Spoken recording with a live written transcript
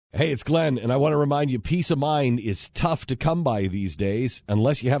Hey, it's Glenn, and I want to remind you, peace of mind is tough to come by these days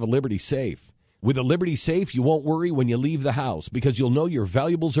unless you have a Liberty Safe. With a Liberty Safe, you won't worry when you leave the house because you'll know your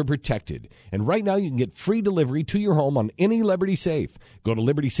valuables are protected. And right now, you can get free delivery to your home on any Liberty Safe. Go to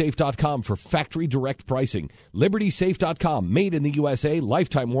LibertySafe.com for factory direct pricing. LibertySafe.com, made in the USA,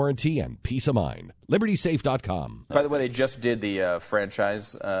 lifetime warranty, and peace of mind. LibertySafe.com. By the way, they just did the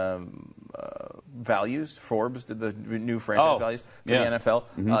franchise values. Forbes did the new franchise values for the NFL.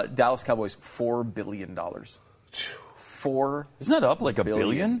 Mm-hmm. Dallas Cowboys, $4 billion. Isn't that up like $1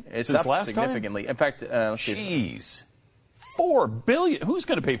 billion It's since up last significantly. In fact, Jeez. $4 billion. Who's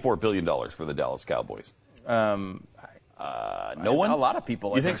going to pay $4 billion for the Dallas Cowboys? no one? A lot of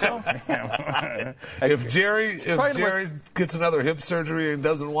people. You think so? If Jerry gets another hip surgery and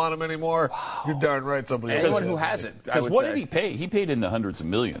doesn't want him anymore, you're darn right somebody else. Anyone who has it. Because what did he pay? He paid in the hundreds of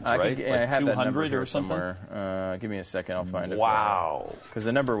millions, right? I have that number 200 here or something? somewhere. Give me a second. I'll find it. Wow. Because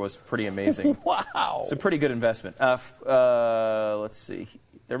the number was pretty amazing. Wow. It's a pretty good investment. Let's see.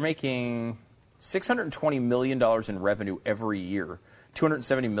 They're making $620 million in revenue every year,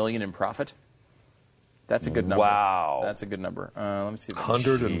 $270 million in profit. That's a good number. Wow. That's a good number. Let me see.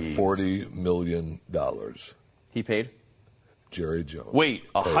 $140 million. He paid? Jerry Jones. Wait,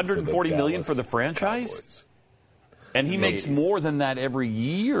 paid $140 million for the franchise? Cowboys. And he makes more than that every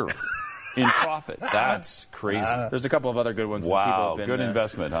year in profit. That's crazy. There's a couple of other good ones. That people Wow, have been, good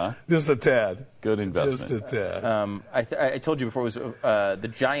investment, huh? Just a tad. Good investment. Just a tad. I told you before, it was the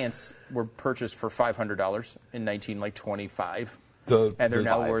Giants were purchased for $500 in 1925. And they're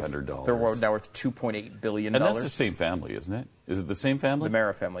now worth $500. they're now worth $2.8 billion. And that's the same family, isn't it? Is it the same family? The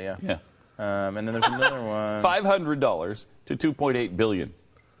Mara family, yeah. Yeah. And then there's another one. $500 to $2.8 billion.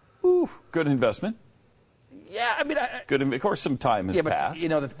 Ooh, good investment. Yeah, I mean, Good. Of course, some time has yeah, but passed. you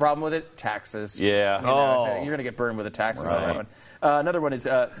know the problem with it, taxes. Yeah. You're going to get burned with the taxes on that Right. one. Another one is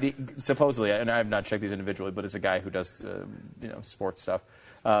supposedly, and I have not checked these individually, but it's a guy who does sports stuff.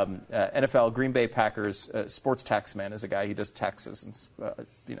 NFL Green Bay Packers sports tax man is a guy. He does taxes and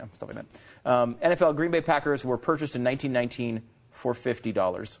stuff like that. NFL Green Bay Packers were purchased in 1919 for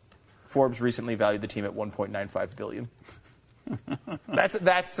 $50. Forbes recently valued the team at $1.95 billion.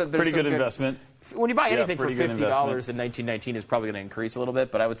 That's Pretty good investment. When you buy anything for pretty good $50 in investment. 1919, it's probably going to increase a little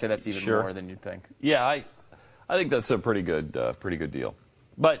bit, but I would say that's even Sure. more than you'd think. Yeah, I think that's a pretty good deal.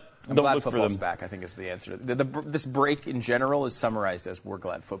 But I'm don't glad look for football's them. back, I think, is the answer. This break in general is summarized as we're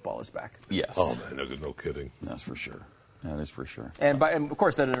glad football is back. Yes. Oh, man, no kidding. That's for sure. That is for sure. And of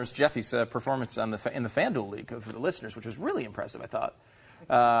course, then there's Jeffy's performance in the FanDuel League for the listeners, which was really impressive, I thought.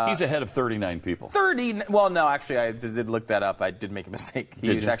 He's ahead of 39 people. 30. Well, no, actually, I did look that up. I did make a mistake.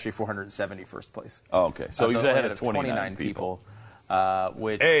 He was actually 471st place. Oh, okay. So he's ahead of 29 people.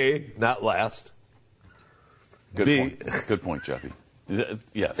 Which A, not last. Good B. point. Good point, Jeffy.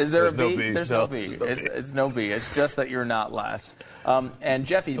 Yes. Is there There's a no B? B. There's no B. It's no B. It's just that you're not last. And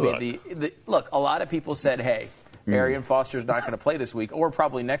Jeffy, look, a lot of people said, hey, Arian Foster's not going to play this week, or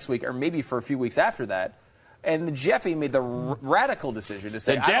probably next week, or maybe for a few weeks after that. And Jeffy made the radical decision to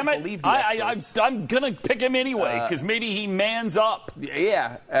say, damn I it, don't believe the experts. I'm going to pick him anyway, because maybe he mans up.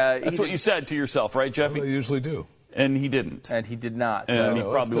 Yeah. That's what you said to yourself, right, Jeffy? They usually do. And he didn't. And he did not. And So he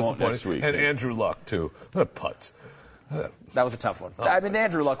probably That's won't next week. And Andrew Luck, too. Putts. that was a tough one. I mean, the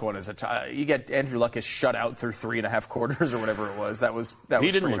Andrew Luck one is you get Andrew Luck is shut out through 3.5 quarters or whatever it was. That was he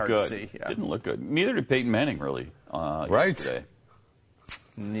didn't pretty look hard good. to see. Yeah. Didn't look good. Neither did Peyton Manning, really, Right. yesterday.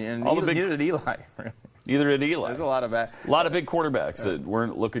 Neither did Eli. Neither did Eli. There's a lot of big quarterbacks that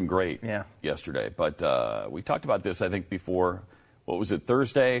weren't looking great yesterday. But we talked about this, I think, before. What was it,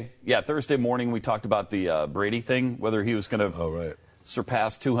 Thursday? Yeah, Thursday morning we talked about the Brady thing, whether he was going to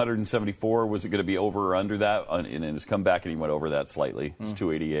surpass 274. Was it going to be over or under that? And it's come back and he went over that slightly. It's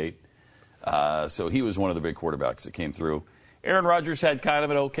 288. So he was one of the big quarterbacks that came through. Aaron Rodgers had kind of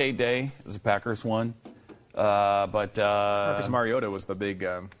an okay day as the Packers won. But Marcus Mariota was the big.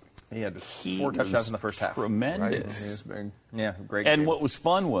 He had 4 touchdowns in the first half. Tremendous. Right. Yeah, great. And game. what was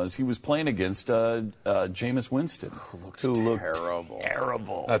fun was he was playing against Jameis Winston, who looked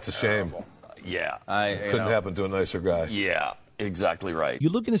terrible. That's a shame. Yeah. Couldn't happen to a nicer guy. Yeah, exactly right. You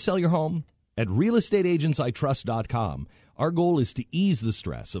looking to sell your home? At realestateagentsitrust.com, our goal is to ease the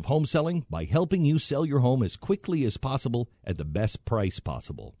stress of home selling by helping you sell your home as quickly as possible at the best price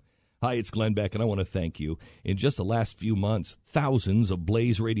possible. Hi, it's Glenn Beck, and I want to thank you. In just the last few months, thousands of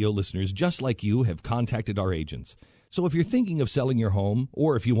Blaze Radio listeners just like you have contacted our agents. So if you're thinking of selling your home,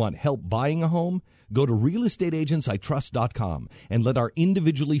 or if you want help buying a home, go to realestateagentsitrust.com and let our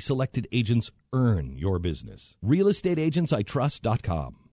individually selected agents earn your business. realestateagentsitrust.com.